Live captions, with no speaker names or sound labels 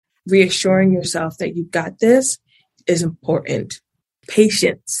reassuring yourself that you got this is important.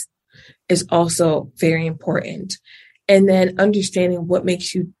 Patience is also very important. And then understanding what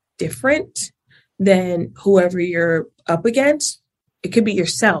makes you different than whoever you're up against, it could be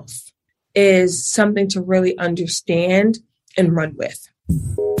yourself, is something to really understand and run with.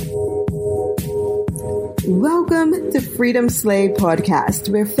 Welcome to Freedom Slave Podcast,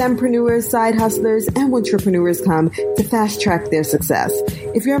 where fempreneurs, side hustlers, and entrepreneurs come to fast track their success.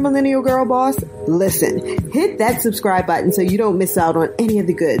 If you're a millennial girl boss, listen, hit that subscribe button so you don't miss out on any of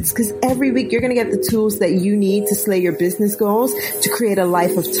the goods, because every week you're going to get the tools that you need to slay your business goals to create a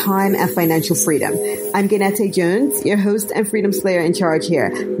life of time and financial freedom. I'm Ganette Jones, your host and Freedom Slayer in charge here.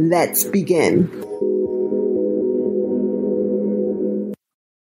 Let's begin.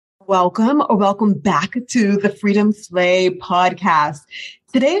 Welcome back to the Freedom Slay podcast.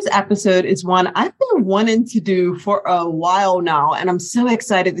 Today's episode is one I've been wanting to do for a while now, and I'm so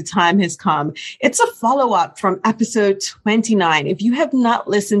excited the time has come. It's a follow-up from episode 29. If you have not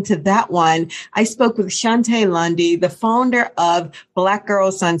listened to that one, I spoke with Shantae Lundy, the founder of Black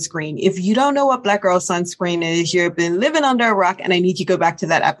Girl Sunscreen. If you don't know what Black Girl Sunscreen is, you've been living under a rock, and I need you to go back to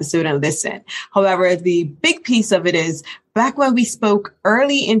that episode and listen. However, the big piece of it is, back when we spoke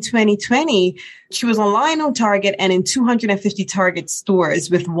early in 2020, she was online on Target and in 250 Target stores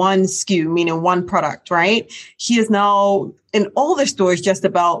with one SKU, meaning one product, right? She is now in all the stores just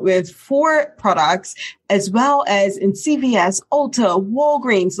about with 4 products, as well as in CVS, Ulta,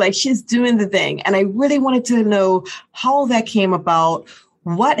 Walgreens. Like, she's doing the thing. And I really wanted to know how that came about.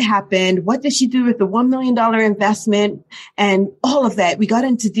 What happened? What did she do with the $1 million investment and all of that? We got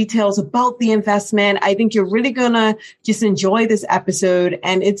into details about the investment. I think you're really going to just enjoy this episode.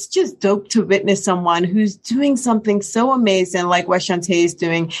 And it's just dope to witness someone who's doing something so amazing like what Shantae is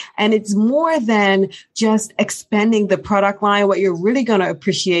doing. And it's more than just expanding the product line. What you're really going to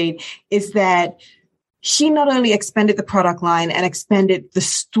appreciate is that she not only expanded the product line and expanded the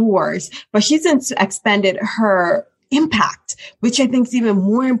stores, but she's expanded her impact, which I think is even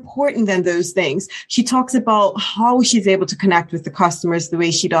more important than those things. She talks about how she's able to connect with the customers the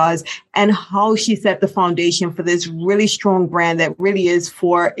way she does and how she set the foundation for this really strong brand that really is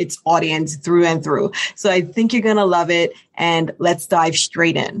for its audience through and through. So I think you're going to love it. And let's dive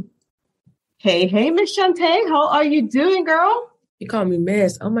straight in. Hey, Miss Shantae, how are you doing, girl? You call me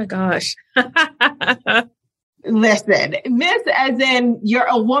Miss. Oh my gosh. Listen, Miss as in you're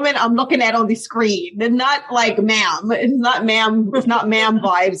a woman I'm looking at on the screen. Not like ma'am. It's not ma'am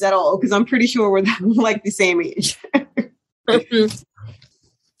vibes at all, because I'm pretty sure we're like the same age.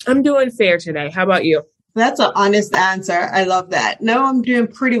 I'm doing fair today. How about you? That's an honest answer. I love that. No, I'm doing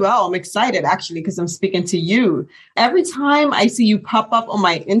pretty well. I'm excited actually, because I'm speaking to you. Every time I see you pop up on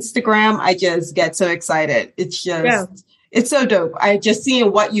my Instagram, I just get so excited. It's just... It's so dope. I just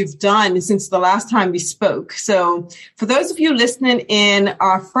seeing what you've done since the last time we spoke. So for those of you listening in,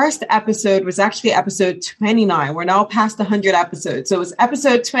 our first episode was actually episode 29. We're now past 100 episodes. So it was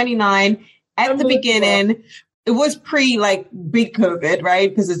episode 29 at the beginning. It was big COVID, right?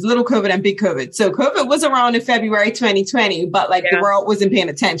 Because it's little COVID and big COVID. So COVID was around in February 2020, but the world wasn't paying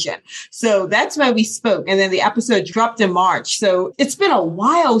attention. So that's when we spoke. And then the episode dropped in March. So it's been a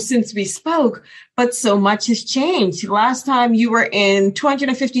while since we spoke, but so much has changed. Last time you were in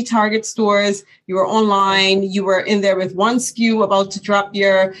 250 Target stores, you were online, you were in there with one SKU about to drop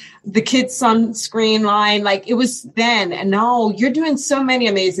the kids sunscreen line. It was then. And now you're doing so many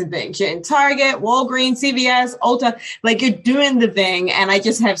amazing things. You're in Target, Walgreens, CVS, Ulta, you're doing the thing. And I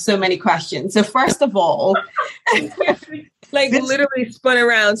just have so many questions. So first of all, literally spun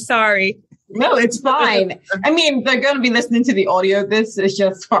around. Sorry. No, it's fine. I mean, they're going to be listening to the audio. This is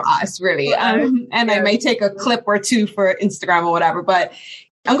just for us, really. I may take a clip or two for Instagram or whatever, but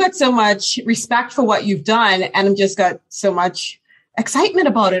I've got so much respect for what you've done. And I've just got so much excitement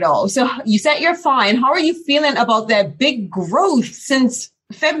about it all. So you said you're fine. How are you feeling about that big growth since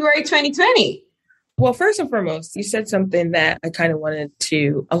February 2020? Well, first and foremost, you said something that I kind of wanted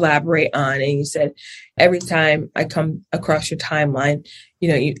to elaborate on. And you said, every time I come across your timeline,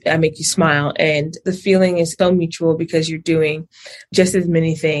 I make you smile. And the feeling is so mutual because you're doing just as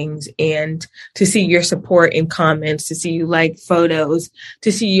many things. And to see your support in comments, to see you like photos,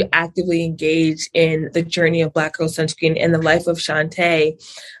 to see you actively engage in the journey of Black Girl Sunscreen and the life of Shantae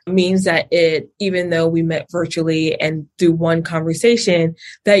means that even though we met virtually and through one conversation,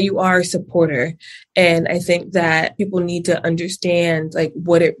 that you are a supporter. And I think that people need to understand like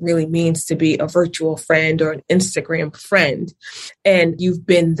what it really means to be a virtual friend or an Instagram friend. And you've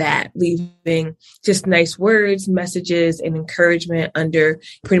been that, leaving just nice words, messages, and encouragement under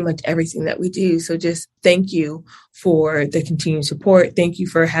pretty much everything that we do. So just thank you for the continued support. Thank you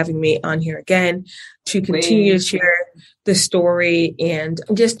for having me on here again to continue to share the story and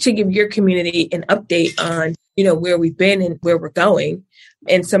just to give your community an update on, where we've been and where we're going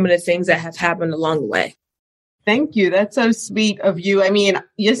and some of the things that have happened along the way. Thank you. That's so sweet of you. I mean,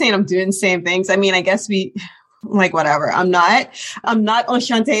 you're saying I'm doing the same things. I mean, I guess whatever. I'm not on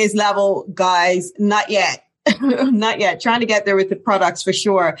Shantae's level, guys. Not yet. Not yet. Trying to get there with the products for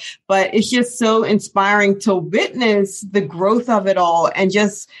sure. But it's just so inspiring to witness the growth of it all and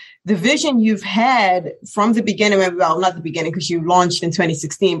just the vision you've had from the beginning. Well, not the beginning because you launched in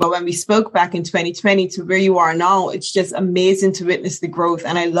 2016, but when we spoke back in 2020 to where you are now, it's just amazing to witness the growth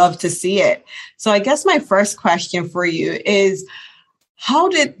and I love to see it. So I guess my first question for you is, how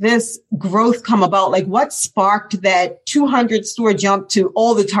did this growth come about? Like what sparked that 200 store jump to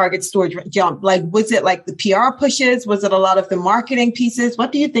all the Target store jump? Like, was it like the PR pushes? Was it a lot of the marketing pieces?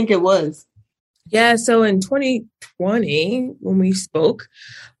 What do you think it was? Yeah. So in 2020, when we spoke,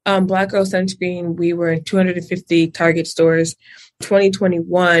 Black Girl Sunscreen, we were in 250 Target stores.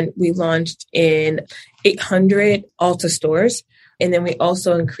 2021, we launched in 800 Ulta stores. And then we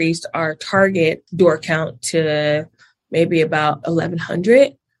also increased our Target door count to maybe about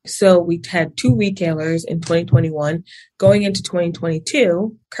 1,100. So we had 2 retailers in 2021. Going into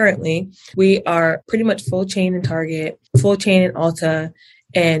 2022, currently, we are pretty much full chain in Target, full chain in Ulta,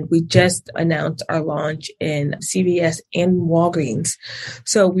 and we just announced our launch in CVS and Walgreens.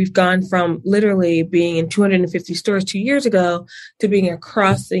 So we've gone from literally being in 250 stores 2 years ago to being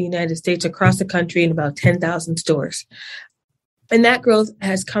across the United States, across the country in about 10,000 stores. And that growth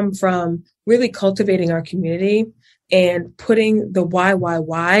has come from really cultivating our community and putting the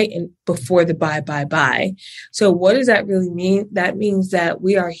why in before the buy. So what does that really mean? That means that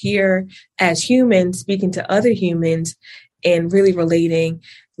we are here as humans speaking to other humans and really relating,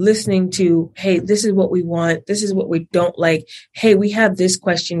 listening to, hey, this is what we want. This is what we don't like. Hey, we have this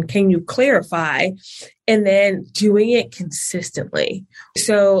question. Can you clarify? And then doing it consistently.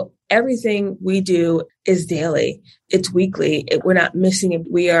 So everything we do is daily. It's weekly. We're not missing it.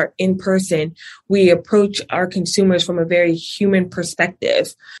 We are in person. We approach our consumers from a very human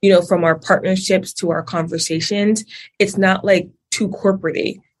perspective, from our partnerships to our conversations. It's not like too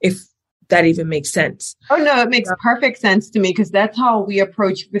corporate-y, if that even makes sense. Oh, no, it makes perfect sense to me because that's how we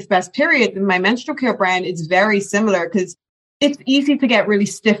approach with Best Period. My menstrual care brand is very similar because it's easy to get really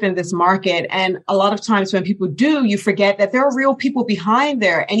stiff in this market. And a lot of times when people do, you forget that there are real people behind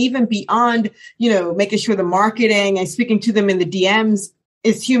there. And even beyond, making sure the marketing and speaking to them in the DMs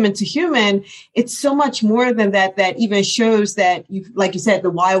is human to human. It's so much more than that even shows that like you said, the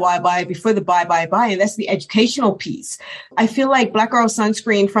why before the buy. And that's the educational piece. I feel like Black Girl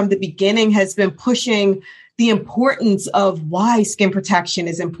Sunscreen from the beginning has been pushing the importance of why skin protection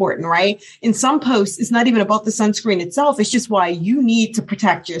is important, right? In some posts, it's not even about the sunscreen itself. It's just why you need to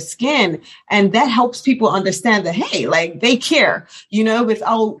protect your skin. And that helps people understand that, hey, like they care,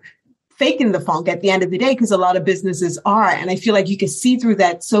 without faking the funk at the end of the day, because a lot of businesses are. And I feel like you can see through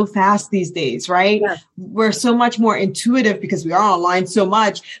that so fast these days, right? Yeah. We're so much more intuitive because we are online so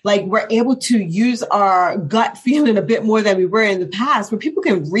much. Like we're able to use our gut feeling a bit more than we were in the past, where people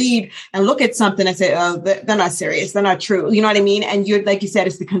can read and look at something and say, oh, they're not serious. They're not true. You know what I mean? And like you said,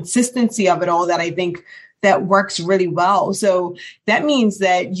 it's the consistency of it all that I think that works really well. So that means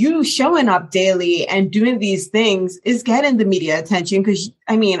that you showing up daily and doing these things is getting the media attention. Because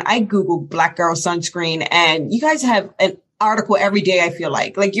I Google Black Girl Sunscreen and you guys have an article every day. I feel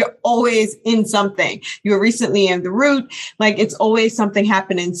like you're always in something. You were recently in The Root, like it's always something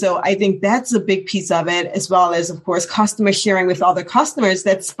happening. So I think that's a big piece of it, as well as, of course, customers sharing with other customers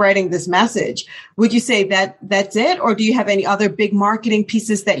that's spreading this message. Would you say that that's it? Or do you have any other big marketing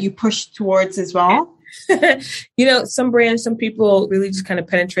pieces that you push towards as well? Some brands, some people really just kind of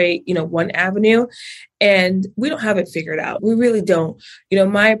penetrate, one avenue, and we don't have it figured out. We really don't.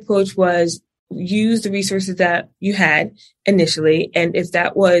 My approach was use the resources that you had initially. And if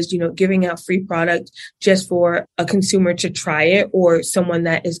that was, giving out free product just for a consumer to try it, or someone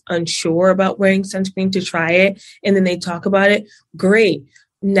that is unsure about wearing sunscreen to try it, and then they talk about it, great.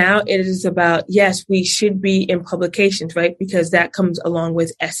 Now it is about, yes, we should be in publications, right? Because that comes along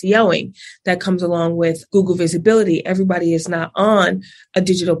with SEOing, that comes along with Google visibility. Everybody is not on a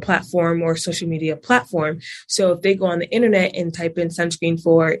digital platform or social media platform. So if they go on the internet and type in sunscreen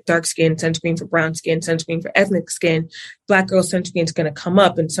for dark skin, sunscreen for brown skin, sunscreen for ethnic skin, Black girl sunscreen is going to come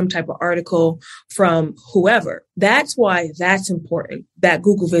up in some type of article from whoever. That's why that's important, that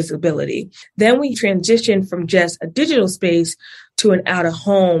Google visibility. Then we transition from just a digital space to an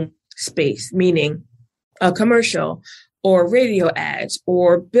out-of-home space, meaning a commercial or radio ads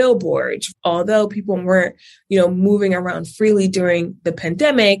or billboards. Although people weren't, moving around freely during the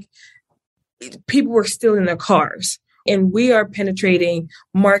pandemic, people were still in their cars. And we are penetrating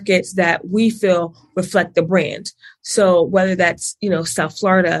markets that we feel reflect the brand. So whether that's, South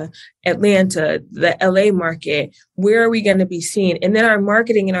Florida, Atlanta, the LA market, where are we going to be seen? And then our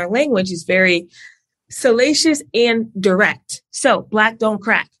marketing and our language is very salacious and direct. So Black don't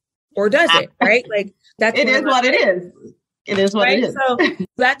crack, or does it? Right? Like that's it is what it is. It is what it is. So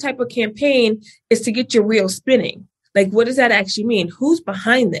that type of campaign is to get your reel spinning. Like, what does that actually mean? Who's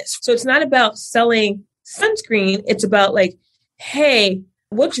behind this? So it's not about selling sunscreen. It's about like, hey,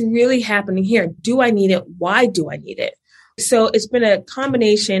 what's really happening here? Do I need it? Why do I need it? So it's been a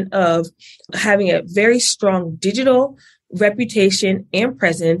combination of having a very strong digital reputation and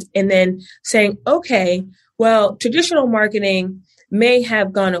presence, and then saying, okay, well, traditional marketing may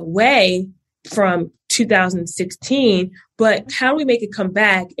have gone away from 2016, but how do we make it come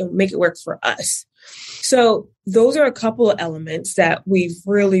back and make it work for us? So those are a couple of elements that we've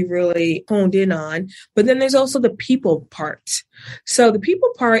really, really honed in on. But then there's also the people part. So the people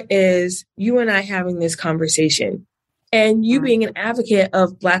part is you and I having this conversation and you being an advocate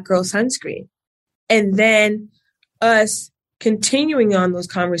of Black girl sunscreen. And then us continuing on those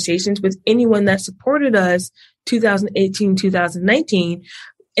conversations with anyone that supported us 2018, 2019.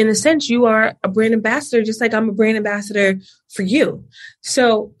 In a sense, you are a brand ambassador, just like I'm a brand ambassador for you.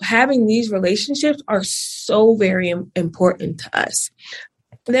 So having these relationships are so very important to us.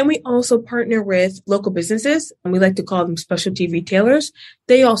 And then we also partner with local businesses, and we like to call them specialty retailers.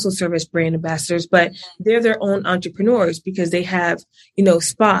 They also serve as brand ambassadors, but they're their own entrepreneurs because they have,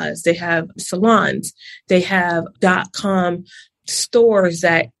 spas, they have salons, they have .com stores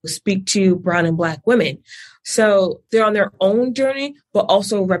that speak to brown and Black women. So they're on their own journey, but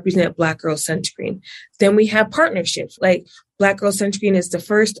also represent Black Girl Sunscreen. Then we have partnerships. Like Black Girl Sunscreen is the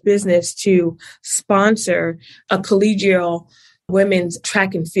first business to sponsor a collegial women's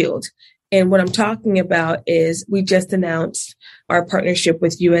track and field. And what I'm talking about is we just announced our partnership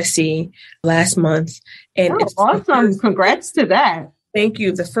with USC last month. And it's awesome. Congrats to that. Thank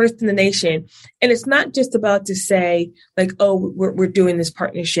you. The first in the nation. And it's not just about to say like, oh, we're doing this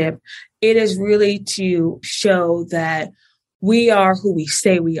partnership. It is really to show that we are who we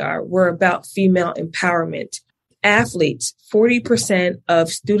say we are. We're about female empowerment. Athletes, 40% of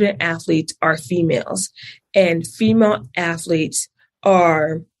student athletes are females, and female athletes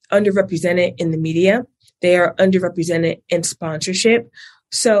are underrepresented in the media. They are underrepresented in sponsorship.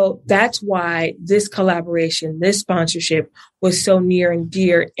 So that's why this collaboration, this sponsorship was so near and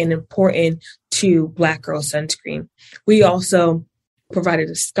dear and important to Black Girl Sunscreen. We also provided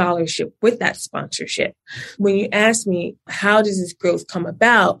a scholarship with that sponsorship. When you ask me, how does this growth come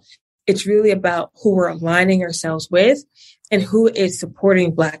about? It's really about who we're aligning ourselves with and who is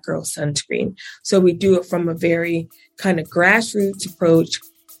supporting Black Girl Sunscreen. So we do it from a very kind of grassroots approach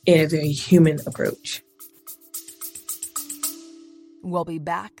and a very human approach. We'll be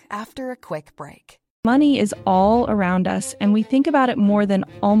back after a quick break. Money is all around us, and we think about it more than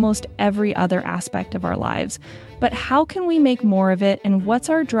almost every other aspect of our lives. But how can we make more of it, and what's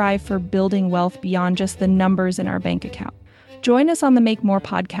our drive for building wealth beyond just the numbers in our bank account? Join us on the Make More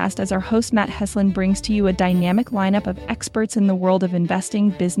podcast as our host Matt Heslin brings to you a dynamic lineup of experts in the world of investing,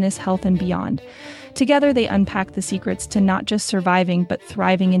 business, health, and beyond. Together, they unpack the secrets to not just surviving, but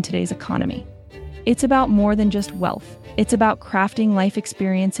thriving in today's economy. It's about more than just wealth. It's about crafting life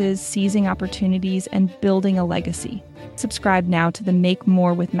experiences, seizing opportunities, and building a legacy. Subscribe now to the Make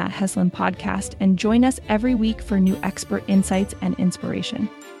More with Matt Heslin podcast and join us every week for new expert insights and inspiration.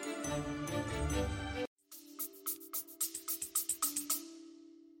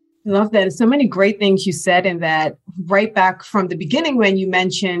 Love that. So many great things you said in that right back from the beginning when you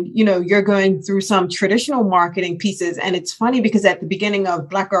mentioned, you're going through some traditional marketing pieces. And it's funny because at the beginning of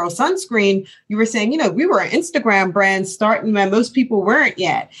Black Girl Sunscreen, you were saying, we were an Instagram brand starting when most people weren't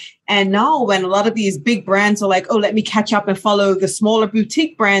yet. And now when a lot of these big brands are like, oh, let me catch up and follow the smaller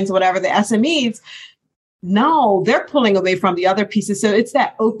boutique brands, whatever, the SMEs, now they're pulling away from the other pieces. So it's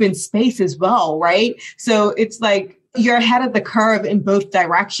that open space as well, right? So it's like, you're ahead of the curve in both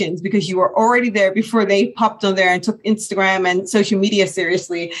directions because you were already there before they popped on there and took Instagram and social media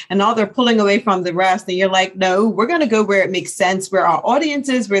seriously. And now they're pulling away from the rest. And you're like, no, we're going to go where it makes sense, where our audience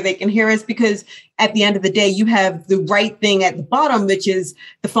is, where they can hear us, because at the end of the day, you have the right thing at the bottom, which is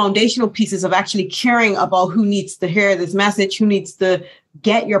the foundational pieces of actually caring about who needs to hear this message, who needs to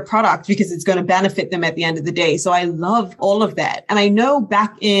get your product, because it's going to benefit them at the end of the day. So I love all of that. And I know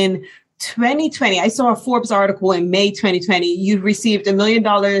back in 2020, I saw a Forbes article in May 2020. You received $1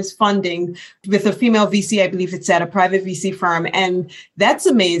 million funding with a female VC, I believe it said, a private VC firm. And that's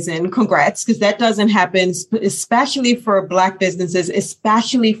amazing. Congrats, because that doesn't happen, especially for Black businesses,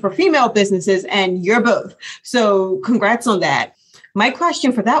 especially for female businesses. And you're both. So congrats on that. My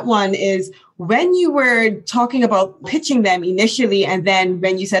question for that one is, when you were talking about pitching them initially, and then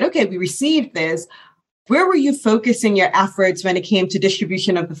when you said, okay, we received this, where were you focusing your efforts when it came to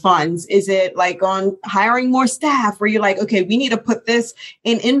distribution of the funds? Is it like on hiring more staff, where you're like, okay, we need to put this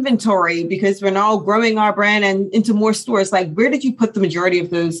in inventory because we're now growing our brand and into more stores? Like, where did you put the majority of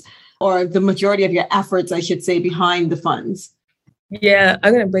those, or the majority of your efforts, I should say, behind the funds? Yeah,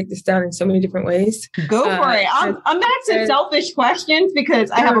 I'm going to break this down in so many different ways. Go for it. I'm asking selfish questions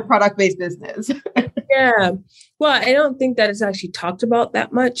because I have a product-based business. Yeah. Well, I don't think that it's actually talked about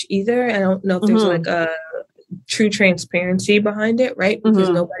that much either. I don't know if there's like a true transparency behind it, right? Because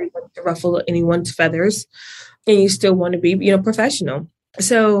nobody wants to ruffle anyone's feathers, and you still want to be, professional.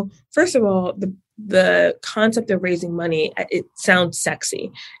 So first of all, the concept of raising money, it sounds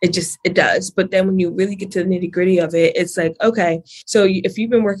sexy. It does. But then when you really get to the nitty gritty of it, it's like, okay, so if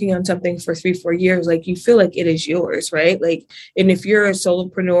you've been working on something for 3-4 years, like, you feel like it is yours, right? Like, and if you're a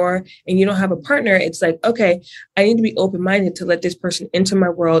solopreneur and you don't have a partner, it's like, okay, I need to be open-minded to let this person into my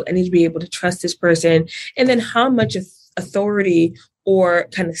world. I need to be able to trust this person. And then how much authority or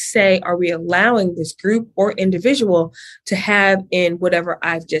kind of say are we allowing this group or individual to have in whatever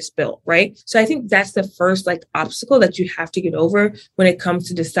I've just built, right? So I think that's the first obstacle that you have to get over when it comes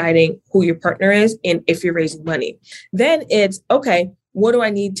to deciding who your partner is and if you're raising money. Then it's, okay, what do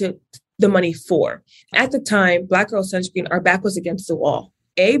I need the money for? At the time, Black Girl Sunscreen, our back was against the wall.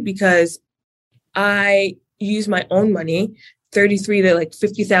 Because I used my own money, $33,000 to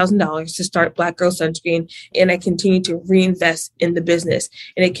 $50,000 to start Black Girl Sunscreen. And I continued to reinvest in the business.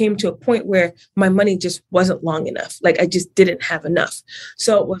 And it came to a point where my money just wasn't long enough. I just didn't have enough.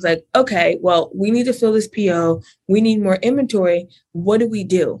 So it was like, okay, well, we need to fill this PO. We need more inventory. What do we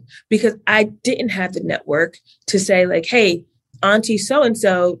do? Because I didn't have the network to say hey, Auntie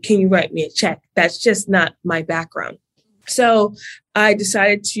so-and-so, can you write me a check? That's just not my background. So I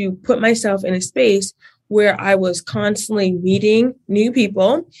decided to put myself in a space where I was constantly meeting new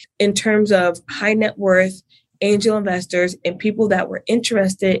people in terms of high net worth angel investors and people that were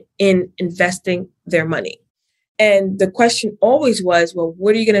interested in investing their money. And the question always was, well,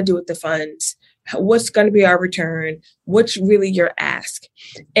 what are you going to do with the funds? What's going to be our return? What's really your ask?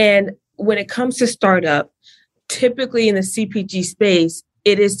 And when it comes to startup, typically in the CPG space,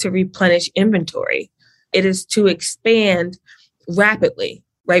 it is to replenish inventory. It is to expand rapidly,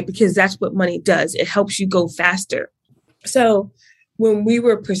 right? Because that's what money does. It helps you go faster. So when we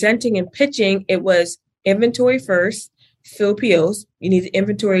were presenting and pitching, it was inventory first, fill POs. You need the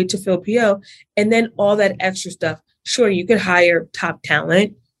inventory to fill PO, and then all that extra stuff. Sure, you could hire top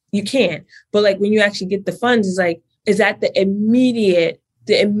talent. You can. But when you actually get the funds, is that the immediate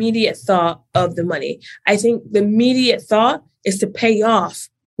thought of the money? I think the immediate thought is to pay off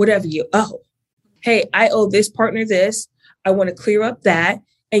whatever you owe. Hey, I owe this partner this. I want to clear up that.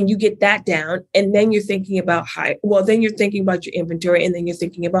 And you get that down. And then you're thinking about then you're thinking about your inventory, and then you're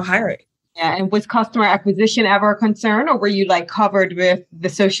thinking about hiring. Yeah. And was customer acquisition ever a concern, or were you covered with the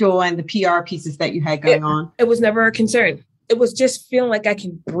social and the PR pieces that you had going on? It was never a concern. It was just feeling like I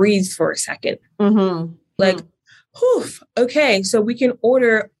can breathe for a second. Whew, okay, so we can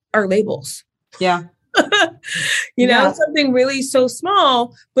order our labels. Yeah. Something really so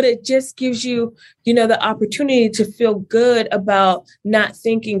small, but it just gives you, the opportunity to feel good about not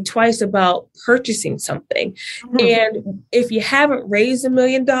thinking twice about purchasing something. And if you haven't raised $1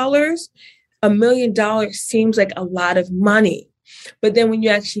 million, $1 million seems like a lot of money. But then when you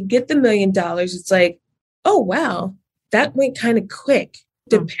actually get the $1 million, it's like, oh, wow, that went kind of quick.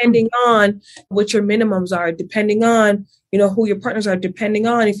 depending on what your minimums are, depending on, who your partners are, depending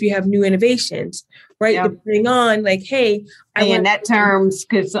on if you have new innovations, right? Yeah. Depending on like, hey, and in net terms,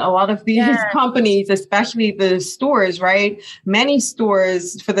 because a lot of these companies, especially the stores, right? Many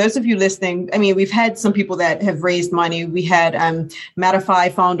stores, for those of you listening, I mean, we've had some people that have raised money. We had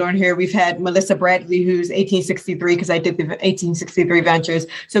Mattify founder on here. We've had Melissa Bradley, who's 1863, because I did the 1863 Ventures.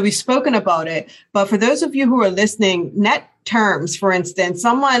 So we've spoken about it. But for those of you who are listening, net terms, for instance,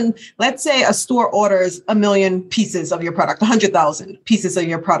 let's say a store orders 1 million pieces of your product, 100,000 pieces of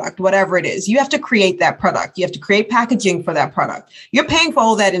your product, whatever it is. You have to create that product. You have to create packaging for that product. You're paying for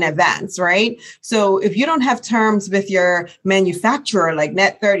all that in advance, right? So if you don't have terms with your manufacturer, like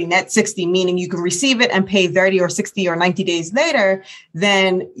net 30, net 60, meaning you can receive it and pay 30 or 60 or 90 days later,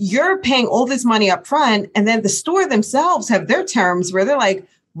 then you're paying all this money up front. And then the store themselves have their terms where they're like,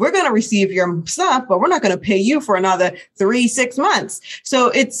 we're going to receive your stuff, but we're not going to pay you for another 3-6 months. So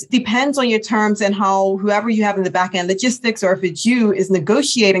it depends on your terms and how whoever you have in the back end logistics, or if it's you, is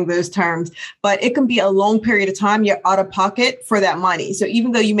negotiating those terms. But it can be a long period of time you're out of pocket for that money. So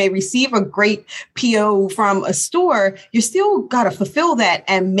even though you may receive a great PO from a store, you still got to fulfill that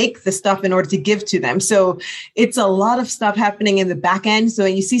and make the stuff in order to give to them. So it's a lot of stuff happening in the back end. So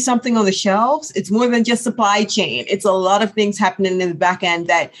when you see something on the shelves, it's more than just supply chain. It's a lot of things happening in the back end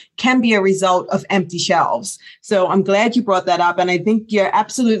that can be a result of empty shelves. So I'm glad you brought that up. And I think you're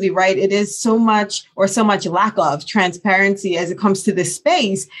absolutely right. It is so much lack of transparency as it comes to this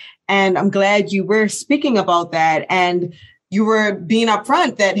space. And I'm glad you were speaking about that. And you were being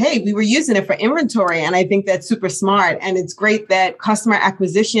upfront that, hey, we were using it for inventory. And I think that's super smart. And it's great that customer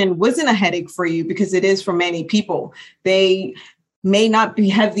acquisition wasn't a headache for you, because it is for many people. They may not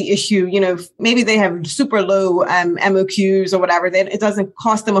have the issue, maybe they have super low MOQs or whatever. It doesn't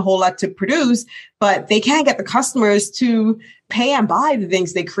cost them a whole lot to produce, but they can get the customers to pay and buy the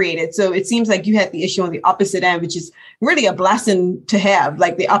things they created. So it seems like you had the issue on the opposite end, which is really a blessing to have,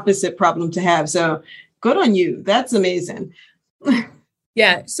 like the opposite problem to have. So good on you. That's amazing.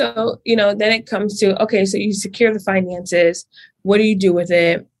 Yeah. So, then it comes to, okay, so you secure the finances. What do you do with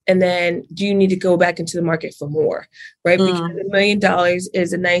it? And then do you need to go back into the market for more, right? Because $1 million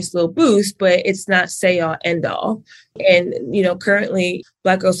is a nice little boost, but it's not say all end all. And, currently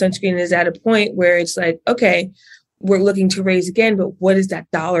Black Girl Sunscreen is at a point where it's like, okay, we're looking to raise again, but what is that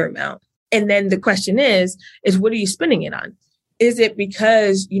dollar amount? And then the question is what are you spending it on? Is it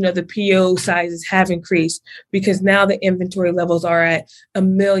because, the PO sizes have increased because now the inventory levels are at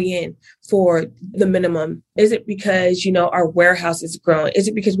 1 million for the minimum? Is it because, our warehouse is growing? Is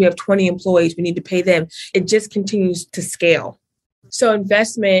it because we have 20 employees? We need to pay them. It just continues to scale. So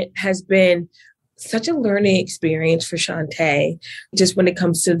investment has been such a learning experience for Shantae, just when it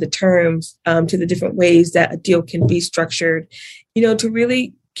comes to the terms, to the different ways that a deal can be structured, to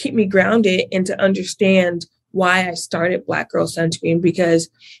really keep me grounded and to understand why I started Black Girl Sunscreen, because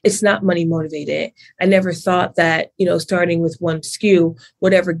it's not money motivated. I never thought that, starting with one SKU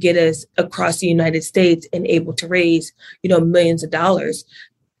would ever get us across the United States and able to raise, millions of dollars.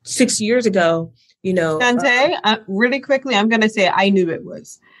 6 years ago, Shantae, really quickly, I'm going to say I knew it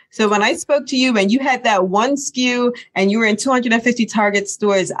was. So when I spoke to you and you had that one SKU and you were in 250 Target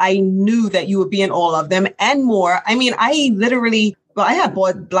stores, I knew that you would be in all of them and more. I mean, I had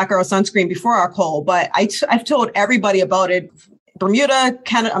bought Black Girl Sunscreen before our call, but I've told everybody about it. Bermuda,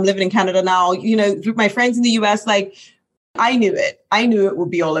 Canada, I'm living in Canada now, through my friends in the US, like I knew it. I knew it would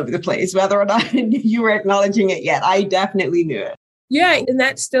be all over the place, whether or not you were acknowledging it yet. I definitely knew it. Yeah. And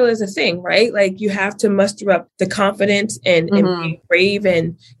that still is a thing, right? Like you have to muster up the confidence and being brave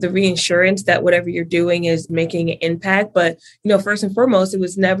and the reassurance that whatever you're doing is making an impact. But, first and foremost, it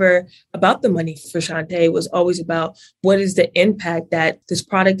was never about the money for Shantae. It was always about what is the impact that this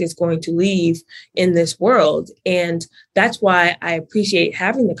product is going to leave in this world. And that's why I appreciate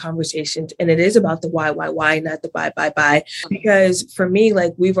having the conversations. And it is about the why, not the buy. Because for me,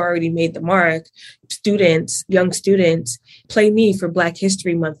 like we've already made the mark. Young students play me for Black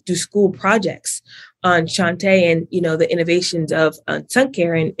History Month, do school projects on Shantae and, the innovations of sun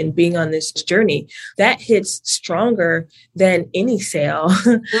care and being on this journey. That hits stronger than any sale,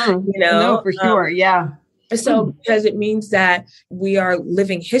 No, for sure. Yeah. So because it means that we are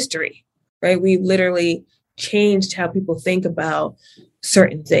living history, right? We literally changed how people think about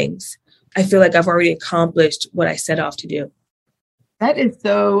certain things. I feel like I've already accomplished what I set off to do. That is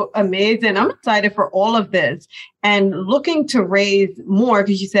so amazing. I'm excited for all of this. and looking to raise more,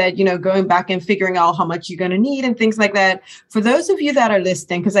 because you said, going back and figuring out how much you're going to need and things like that. For those of you that are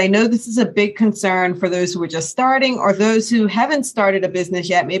listening, because I know this is a big concern for those who are just starting or those who haven't started a business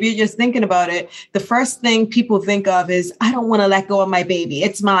yet, maybe you're just thinking about it. The first thing people think of is, I don't want to let go of my baby.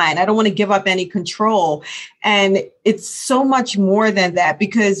 It's mine. I don't want to give up any control. And it's so much more than that,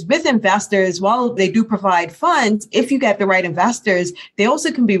 because with investors, while they do provide funds, if you get the right investors, they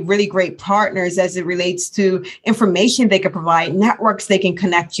also can be really great partners as it relates to information they can provide, networks they can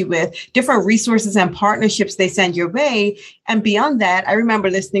connect you with, different resources and partnerships they send your way. And beyond that, I remember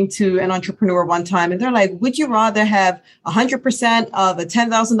listening to an entrepreneur one time, and they're like, would you rather have 100% of a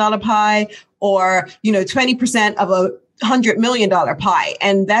 $10,000 pie or, 20% of a $100 million pie?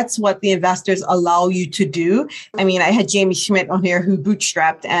 And that's what the investors allow you to do. I mean, I had Jamie Schmidt on here who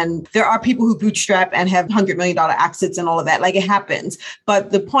bootstrapped, and there are people who bootstrap and have $100 million exits and all of that. Like, it happens.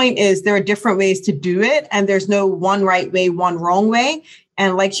 But the point is, there are different ways to do it, and there's no one right way, one wrong way.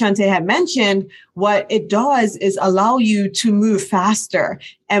 And like Shantae had mentioned, what it does is allow you to move faster.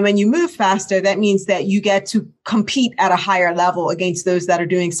 And when you move faster, that means that you get to compete at a higher level against those that are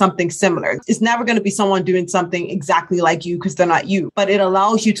doing something similar. It's never going to be someone doing something exactly like you because they're not you, but it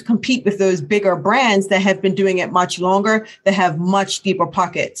allows you to compete with those bigger brands that have been doing it much longer, that have much deeper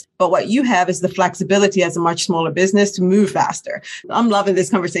pockets. But what you have is the flexibility as a much smaller business to move faster. I'm loving this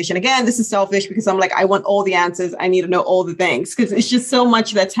conversation. Again, this is selfish because I'm like, I want all the answers. I need to know all the things because it's just so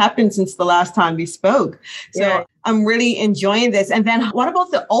much that's happened since the last time we spoke. So yeah. I'm really enjoying this. And then what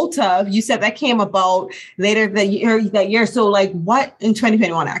about the Ulta? You said that came about later that year. So like what in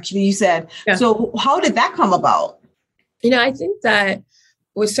 2021, actually, you said. Yeah. So how did that come about? I think that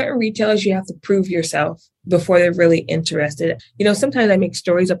with certain retailers, you have to prove yourself before they're really interested. Sometimes I make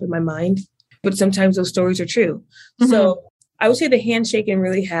stories up in my mind, but sometimes those stories are true. Mm-hmm. So I would say the handshaking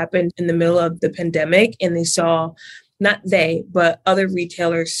really happened in the middle of the pandemic, and they saw, not they, but other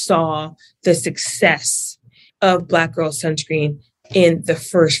retailers saw the success of Black Girl Sunscreen in the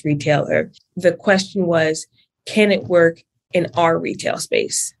first retailer. The question was, can it work in our retail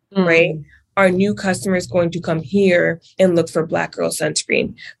space, right? Are new customers going to come here and look for Black Girl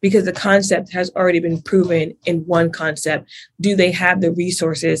Sunscreen? Because the concept has already been proven in one concept. Do they have the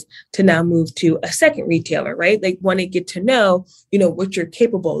resources to now move to a second retailer, right? They want to get to know, what you're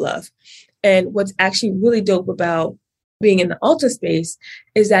capable of. And what's actually really dope about being in the Ulta space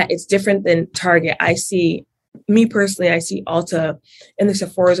is that it's different than Target. I see Ulta and the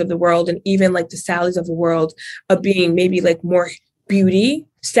Sephoras of the world, and even like the Sallys of the world, of being maybe like more beauty.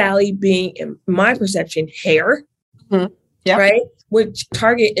 Sally being, in my perception, hair, right? Which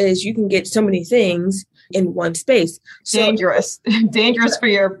Target is, you can get so many things in one space. So, dangerous for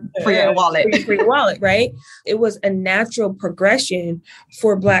your wallet. For your wallet, right? It was a natural progression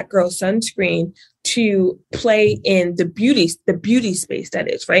for Black Girl Sunscreen to play in the beauty space, that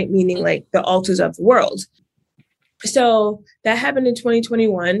is, right? Meaning like the Ultas of the world. So that happened in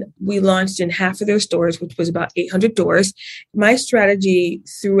 2021. We launched in half of their stores, which was about 800 doors. My strategy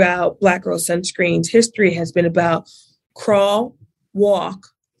throughout Black Girl Sunscreen's history has been about crawl, walk,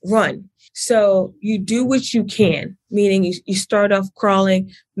 run. So you do what you can, meaning you start off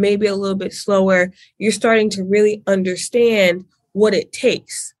crawling, maybe a little bit slower. You're starting to really understand what it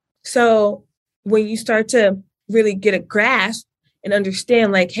takes. So when you start to really get a grasp and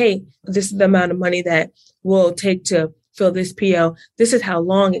understand like, hey, this is the amount of money that will take to fill this PO. This is how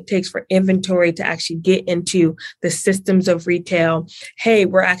long it takes for inventory to actually get into the systems of retail. Hey,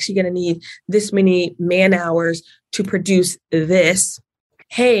 we're actually going to need this many man hours to produce this.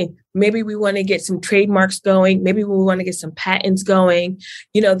 Hey, maybe we want to get some trademarks going. Maybe we want to get some patents going.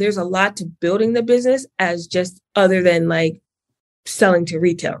 There's a lot to building the business as just other than like selling to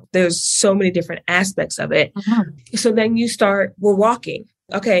retail. There's so many different aspects of it. Mm-hmm. So then we're walking.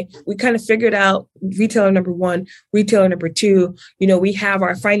 Okay, we kind of figured out retailer number one, retailer number two. We have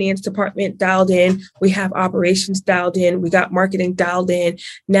our finance department dialed in. We have operations dialed in. We got marketing dialed in.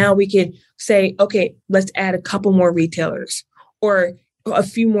 Now we can say, okay, let's add a couple more retailers or a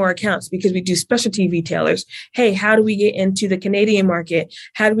few more accounts because we do specialty retailers. Hey, how do we get into the Canadian market?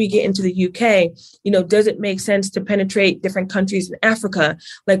 How do we get into the UK? Does it make sense to penetrate different countries in Africa?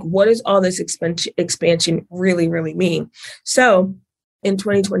 Like, what does all this expansion really, really mean? So in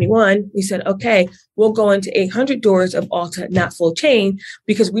 2021, we said, okay, we'll go into 800 doors of Ulta, not full chain,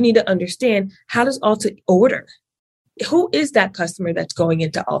 because we need to understand, how does Ulta order? Who is that customer that's going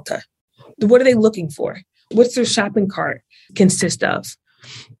into Ulta? What are they looking for? What's their shopping cart consist of?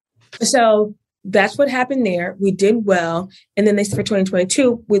 So that's what happened there. We did well. And then they said for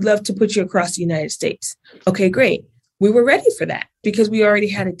 2022, we'd love to put you across the United States. Okay, great. we were ready for that because we already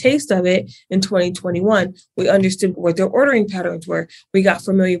had a taste of it in 2021. We understood what their ordering patterns were. We got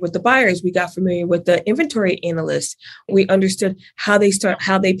familiar with the buyers. We got familiar with the inventory analysts. We understood how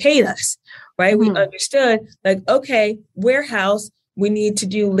they paid us, right? We understood like, okay, warehouse, we need to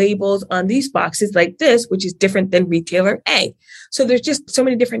do labels on these boxes like this, which is different than retailer A. So there's just so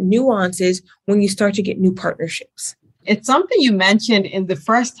many different nuances when you start to get new partnerships. It's something you mentioned in the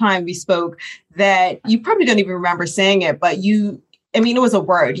first time we spoke that you probably don't even remember saying it, but it was a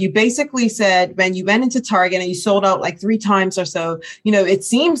word. You basically said when you went into Target and you sold out like 3 times or so, it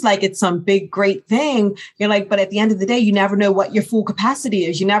seems like it's some big, great thing. You're like, but at the end of the day, you never know what your full capacity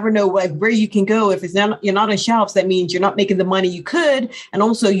is. You never know where you can go. If you're not on shelves, that means you're not making the money you could. And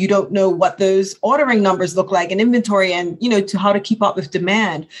also you don't know what those ordering numbers look like in inventory and, to how to keep up with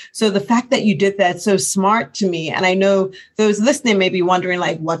demand. So the fact that you did that so smart to me. And I know those listening may be wondering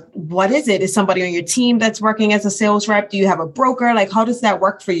like, what is it? Is somebody on your team that's working as a sales rep? Do you have a broker? Like, how does that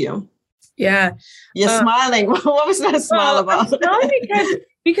work for you? Yeah. You're smiling. What was that smile about?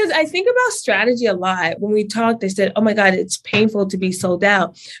 because I think about strategy a lot. When we talked, they said, oh my God, it's painful to be sold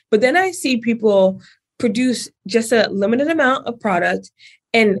out. But then I see people produce just a limited amount of product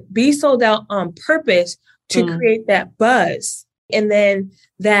and be sold out on purpose to create that buzz. And then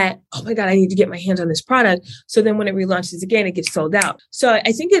that, oh my God, I need to get my hands on this product. So then when it relaunches again, it gets sold out. So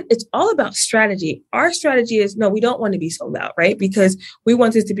I think it's all about strategy. Our strategy is, no, we don't want to be sold out, right? Because we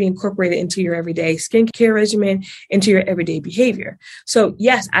want this to be incorporated into your everyday skincare regimen, into your everyday behavior. So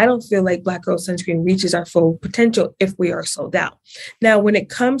yes, I don't feel like Black Girl Sunscreen reaches our full potential if we are sold out. Now, when it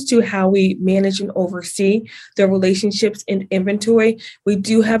comes to how we manage and oversee the relationships in inventory, we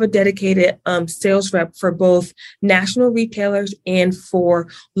do have a dedicated sales rep for both national retailers and for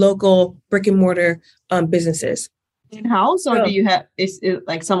local brick and mortar businesses. In-house, or do you have, is it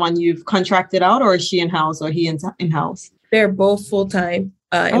like someone you've contracted out, or is she in-house or he in-house? They're both full-time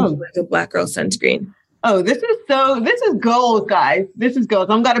employees of Black Girl Sunscreen. Oh, this is gold, guys. This is gold.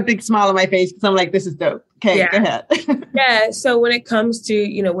 I've got a big smile on my face because I'm like, this is dope. Okay, yeah. Go ahead. Yeah. So when it comes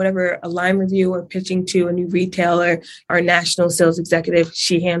to, whatever a line review or pitching to a new retailer, our national sales executive,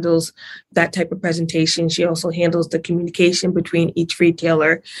 she handles that type of presentation. She also handles the communication between each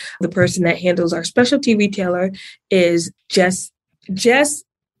retailer. The person that handles our specialty retailer is just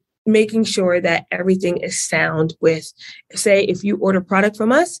making sure that everything is sound with, say, if you order product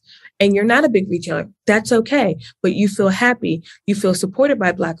from us and you're not a big retailer, that's okay. But you feel happy. You feel supported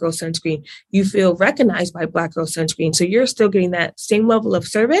by Black Girl Sunscreen. You feel recognized by Black Girl Sunscreen. So you're still getting that same level of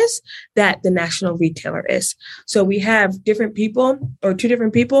service that the national retailer is. So we have different people or 2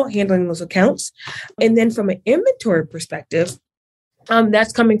 different people handling those accounts. And then from an inventory perspective,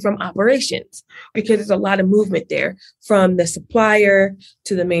 that's coming from operations because there's a lot of movement there from the supplier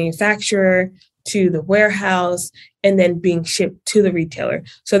to the manufacturer to the warehouse and then being shipped to the retailer.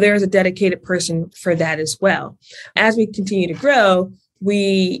 So there's a dedicated person for that as well. As we continue to grow,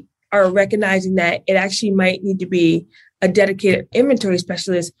 we are recognizing that it actually might need to be a dedicated inventory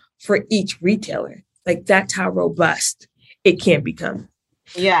specialist for each retailer. Like that's how robust it can become.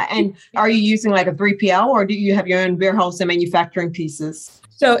 Yeah. And are you using like a 3PL or do you have your own warehouse and manufacturing pieces?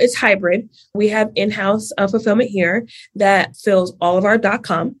 So it's hybrid. We have in-house fulfillment here that fills all of our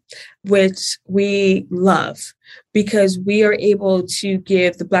 .com, which we love because we are able to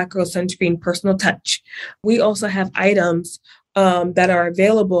give the Black Girl Sunscreen personal touch. We also have items that are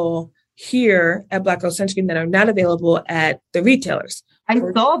available here at Black Girl Sunscreen that are not available at the retailers. I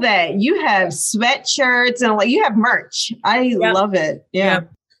saw that you have sweatshirts and you have merch. I love it. Yeah.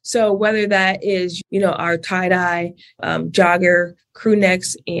 So whether that is, our tie-dye, jogger, crew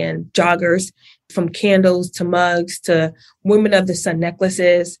necks and joggers, from candles to mugs to Women of the Sun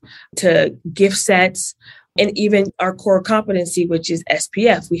necklaces to gift sets, and even our core competency, which is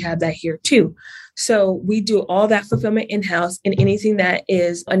SPF. We have that here too. So we do all that fulfillment in-house and anything that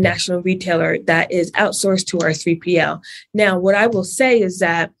is a national retailer that is outsourced to our 3PL. Now, what I will say is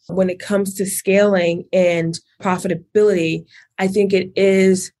that when it comes to scaling and profitability, I think it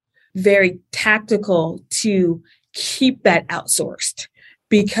is very tactical to keep that outsourced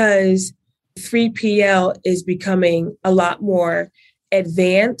because 3PL is becoming a lot more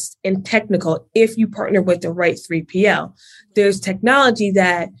advanced and technical if you partner with the right 3PL. There's technology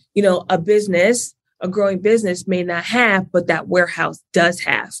that, a growing business may not have, but that warehouse does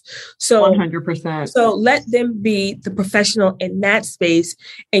have. So 100%. So let them be the professional in that space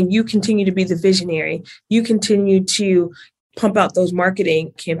and you continue to be the visionary. You continue to pump out those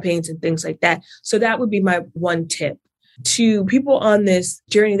marketing campaigns and things like that. So that would be my one tip to people on this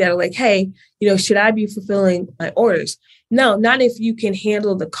journey that are like, hey, should I be fulfilling my orders? No, not if you can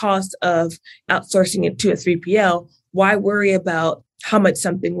handle the cost of outsourcing it to a 3PL Why worry about how much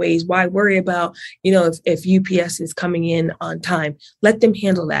something weighs? Why worry about, if UPS is coming in on time? Let them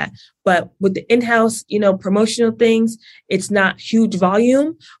handle that. But with the in-house, promotional things, it's not huge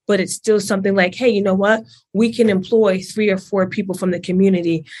volume, but it's still something like, hey, you know what? We can employ 3 or 4 people from the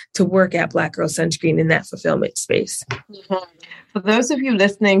community to work at Black Girl Sunscreen in that fulfillment space. Mm-hmm. For those of you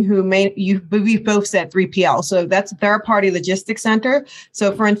listening we both said 3PL. So that's third party logistics center.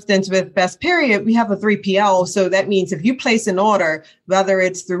 So for instance, with Best Period, we have a 3PL. So that means if you place an order, whether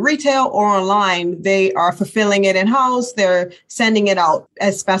it's through retail or online, they are fulfilling it in-house. They're sending it out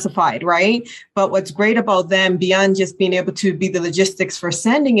as specified, right? But what's great about them, beyond just being able to be the logistics for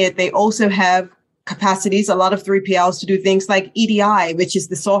sending it, they also have capacities, a lot of 3PLs, to do things like EDI, which is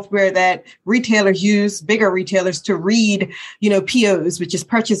the software that retailers use, bigger retailers, to read, POs, which is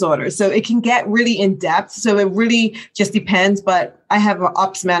purchase orders. So it can get really in depth. So it really just depends. But I have an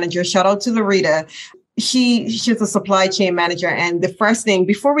ops manager, shout out to Larita. She's a supply chain manager. And the first thing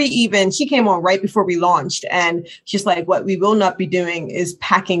she came on right before we launched. And she's like, what we will not be doing is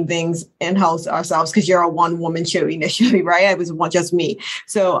packing things in-house ourselves, because you're a one-woman show initially, right? It was just me.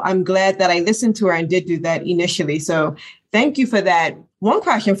 So I'm glad that I listened to her and did do that initially. So thank you for that.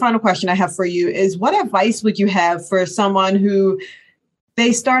 Final question I have for you is, what advice would you have for someone who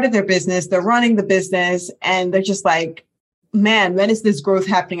they started their business, they're running the business, and they're just like, man, when is this growth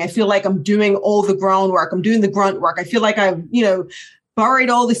happening? I feel like I'm doing all the groundwork. I'm doing the grunt work. I feel like I've, buried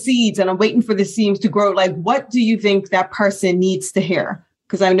all the seeds and I'm waiting for the seeds to grow. Like, what do you think that person needs to hear?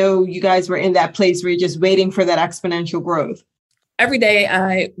 Because I know you guys were in that place where you're just waiting for that exponential growth. Every day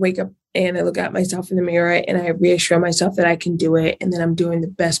I wake up and I look at myself in the mirror and I reassure myself that I can do it and that I'm doing the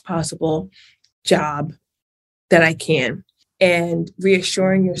best possible job that I can. And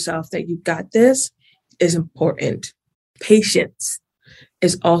reassuring yourself that you got this is important. Patience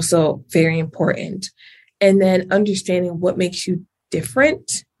is also very important. And then understanding what makes you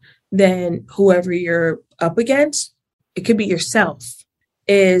different than whoever you're up against, it could be yourself,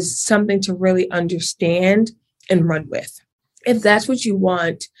 is something to really understand and run with. If that's what you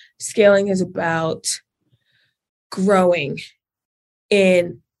want, scaling is about growing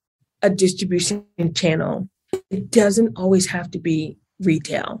in a distribution channel. It doesn't always have to be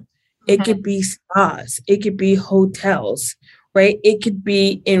retail. It could be spas. It could be hotels, right? It could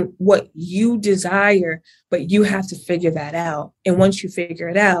be in what you desire, but you have to figure that out. And once you figure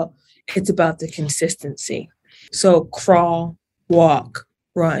it out, it's about the consistency. So crawl, walk,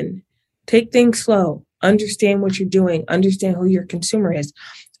 run, take things slow, understand what you're doing, understand who your consumer is,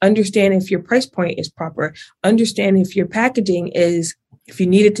 understand if your price point is proper, understand if your packaging is, if you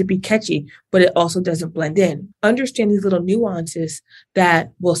need it to be catchy, but it also doesn't blend in. Understand these little nuances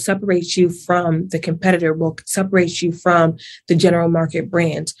that will separate you from the competitor, will separate you from the general market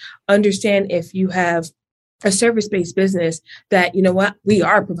brands. Understand if you have a service-based business that, we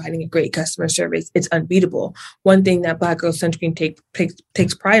are providing a great customer service. It's unbeatable. One thing that Black Girl Sunscreen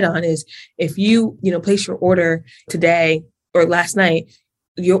takes pride on is if you, place your order today or last night,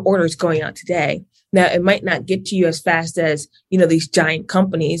 your order is going out today. Now, it might not get to you as fast as, these giant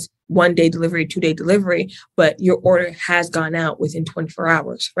companies, 1-day delivery, 2-day delivery, but your order has gone out within 24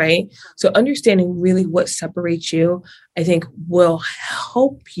 hours, right? So understanding really what separates you, I think, will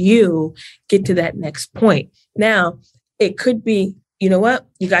help you get to that next point. Now, it could be, you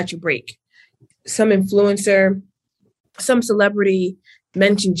got your break. Some influencer, some celebrity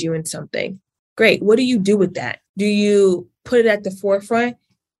mentioned you in something. Great. What do you do with that? Do you put it at the forefront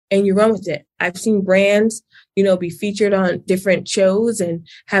and you run with it? I've seen brands, be featured on different shows and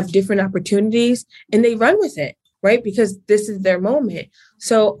have different opportunities, and they run with it, right? Because this is their moment.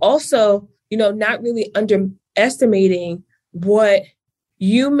 So also, not really underestimating what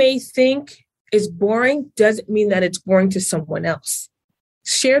you may think is boring doesn't mean that it's boring to someone else.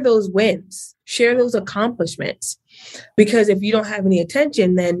 Share those wins, share those accomplishments, because if you don't have any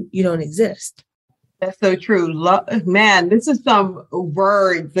attention, then you don't exist. That's so true. Man, this is some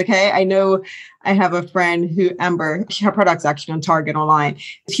words, okay? I know I have a friend who, Amber, her product's actually on Target online.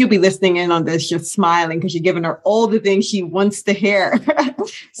 She'll be listening in on this, just smiling because you're giving her all the things she wants to hear.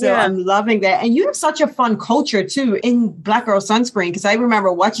 Yeah. I'm loving that. And you have such a fun culture too in Black Girl Sunscreen, because I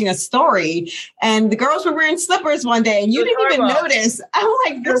remember watching a story and the girls were wearing slippers one day and you didn't even notice. I'm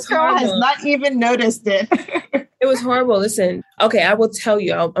like, this girl has not even noticed it. It was horrible. Listen, okay, I will tell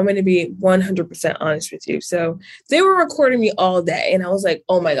you, I'm going to be 100% honest with you. So they were recording me all day and I was like,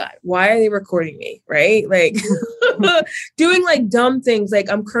 oh my God, why are they recording me? Right? Like doing like dumb things. Like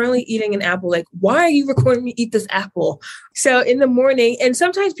I'm currently eating an apple. Like, why are you recording me eat this apple? So in the morning, and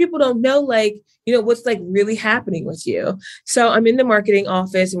sometimes people don't know, like, what's like really happening with you. So I'm in the marketing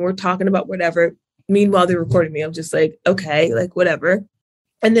office and we're talking about whatever. Meanwhile, they're recording me. I'm just like, okay, like whatever.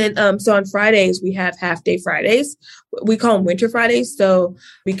 And then, so on Fridays, we have half day Fridays. We call them winter Fridays. So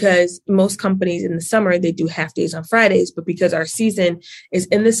because most companies in the summer, they do half days on Fridays, but because our season is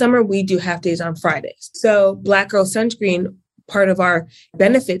in the summer, we do half days on Fridays. So Black Girl Sunscreen, part of our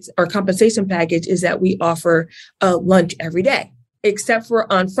benefits, our compensation package is that we offer lunch every day, except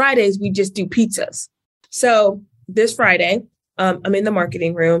for on Fridays, we just do pizzas. So this Friday, I'm in the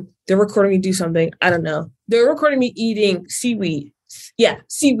marketing room. They're recording me do something. I don't know. They're recording me eating seaweed. Yeah,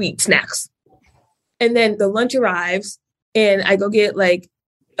 seaweed snacks. And then the lunch arrives and I go get like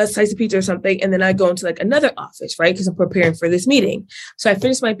a slice of pizza or something. And then I go into like another office, right? Because I'm preparing for this meeting. So I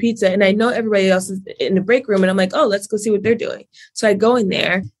finish my pizza and I know everybody else is in the break room. And I'm like, oh, let's go see what they're doing. So I go in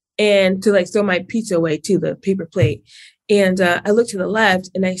there and to like throw my pizza away to the paper plate. And I look to the left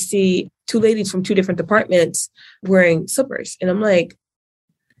and I see two ladies from two different departments wearing slippers. And I'm like,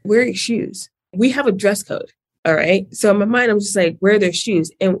 where are your shoes? We have a dress code. All right. So in my mind, I'm just like, where are their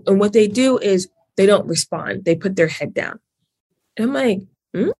shoes? And what they do is they don't respond. They put their head down. And I'm like,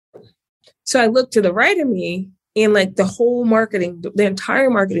 So I look to the right of me and like the whole marketing, the entire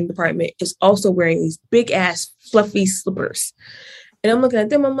marketing department is also wearing these big ass fluffy slippers. And I'm looking at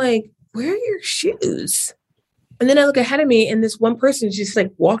them. I'm like, where are your shoes? And then I look ahead of me and this one person is just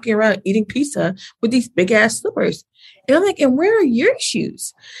like walking around eating pizza with these big ass slippers. And I'm like, and where are your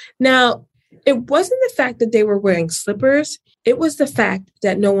shoes? Now, it wasn't the fact that they were wearing slippers. It was the fact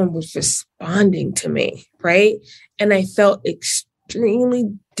that no one was responding to me, right? And I felt extremely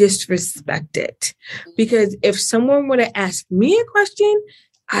disrespected because if someone were to ask me a question,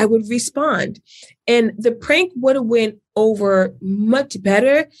 I would respond. And the prank would have went over much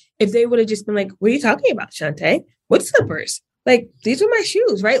better if they would have just been like, what are you talking about, Shantae? What slippers? Like, these are my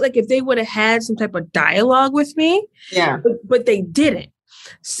shoes, right? Like if they would have had some type of dialogue with me, but they didn't.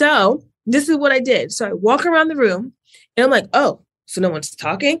 So this is what I did. So I walk around the room and I'm like, oh, so no one's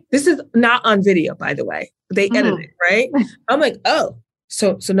talking. This is not on video, by the way. They edited it, right? I'm like, oh,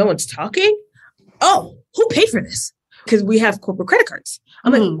 so no one's talking. Oh, who paid for this? Because we have corporate credit cards.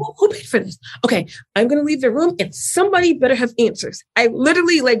 I'm like, who paid for this? Okay, I'm going to leave the room and somebody better have answers. I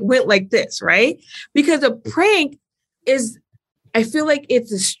literally like went like this, right? Because a prank is, I feel like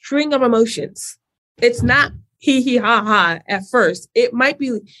it's a string of emotions. It's not hee ha ha at first. It might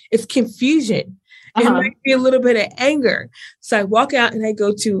be, it's confusion. It might be a little bit of anger. So I walk out and I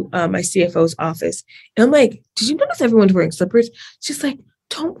go to my CFO's office. And I'm like, did you notice everyone's wearing slippers? She's like,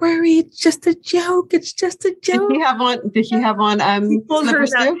 don't worry, it's just a joke. It's just a joke. Did she have on she pulled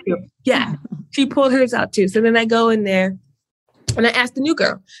hers out too. Yeah, she pulled hers out too. So then I go in there and I asked the new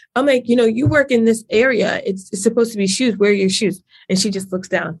girl, I'm like, you work in this area. It's supposed to be shoes. Where are your shoes? And she just looks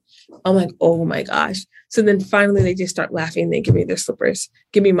down. I'm like, oh my gosh. So then finally they just start laughing. They give me their slippers,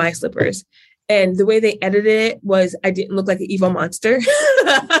 give me my slippers. And the way they edited it was I didn't look like an evil monster.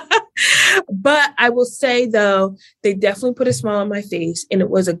 But I will say, though, they definitely put a smile on my face. And it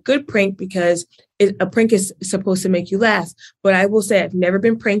was a good prank because a prank is supposed to make you laugh. But I will say I've never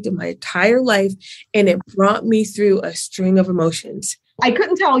been pranked in my entire life. And it brought me through a string of emotions. I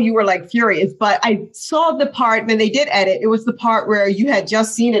couldn't tell you were like furious, but I saw the part when they did edit. It was the part where you had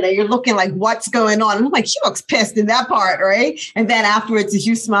just seen it and you're looking like, what's going on? And I'm like, she looks pissed in that part, right? And then afterwards, is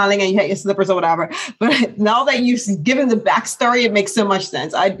you smiling and you had your slippers or whatever. But now that you've given the backstory, it makes so much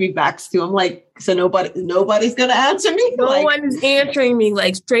sense. I'd be vexed too. I'm like, so nobody's going to answer me? No one is answering me,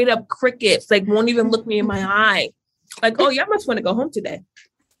 like straight up crickets, like won't even look me in my eye. Like, oh, y'all must want to go home today.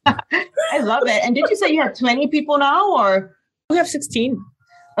 I love it. And did you say you have 20 people now or? We have 16.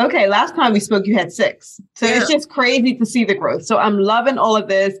 Okay. Last time we spoke, you had 6. So It's just crazy to see the growth. So I'm loving all of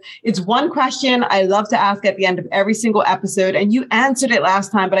this. It's one question I love to ask at the end of every single episode. And you answered it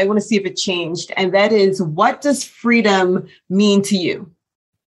last time, but I want to see if it changed. And that is, what does freedom mean to you?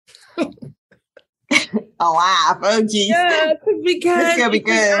 A laugh. Oh, geez. Yeah, because it's going to be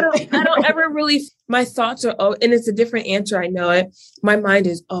good. I don't ever really, my thoughts are, and it's a different answer. I know it. My mind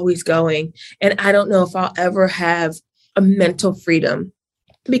is always going. And I don't know if I'll ever have a mental freedom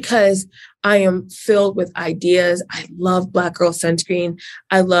because I am filled with ideas. I love Black Girl Sunscreen.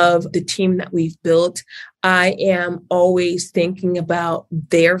 I love the team that we've built. I am always thinking about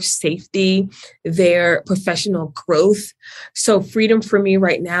their safety, their professional growth. So freedom for me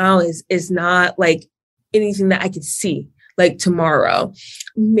right now is not like anything that I could see like tomorrow.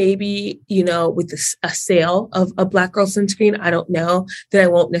 Maybe, with a sale of a Black Girl Sunscreen, I don't know that I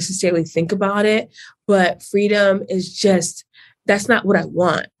won't necessarily think about it. But freedom is just, that's not what I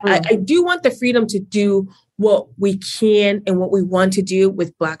want. I do want the freedom to do what we can and what we want to do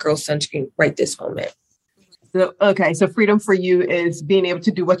with Black Girl Sunscreen right this moment. So freedom for you is being able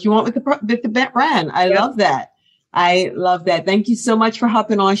to do what you want with the brand. I love that. I love that. Thank you so much for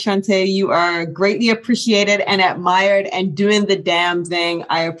hopping on, Shantae. You are greatly appreciated and admired and doing the damn thing.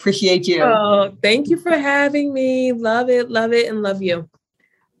 I appreciate you. Oh, thank you for having me. Love it, and love you.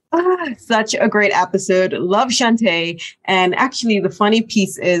 Such a great episode. Love Shantae. And actually, the funny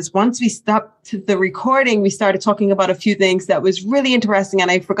piece is once we stopped the recording, we started talking about a few things that was really interesting. And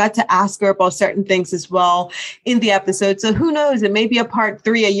I forgot to ask her about certain things as well in the episode. So who knows? It may be a part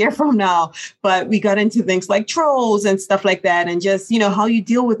 3 a year from now. But we got into things like trolls and stuff like that. And just, how you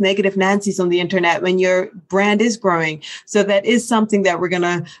deal with negative Nancy's on the internet when your brand is growing. So that is something that we're going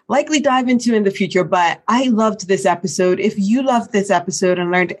to likely dive into in the future. But I loved this episode. If you loved this episode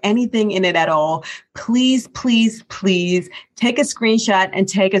and learned anything in it at all, please take a screenshot and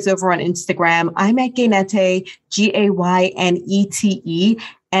tag us over on Instagram. I'm at Gaynete, Gaynete.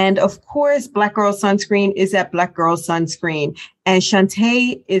 And of course, Black Girl Sunscreen is at Black Girl Sunscreen. And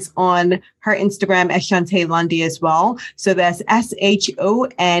Shantae is on her Instagram as Shantae Lundy as well. So that's SHONTAY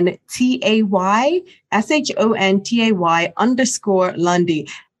 _Lundy,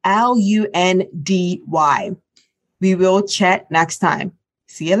 LUNDY. We will chat next time.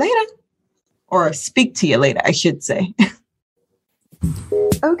 See you later. Or speak to you later, I should say.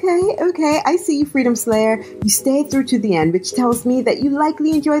 Okay. I see you, Freedom Slayer. You stayed through to the end, which tells me that you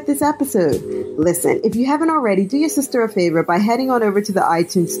likely enjoyed this episode. Listen, if you haven't already, do your sister a favor by heading on over to the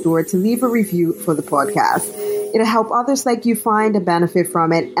iTunes store to leave a review for the podcast. It'll help others like you find and benefit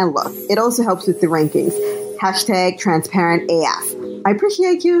from it. And look, it also helps with the rankings. #transparentAF. I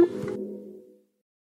appreciate you.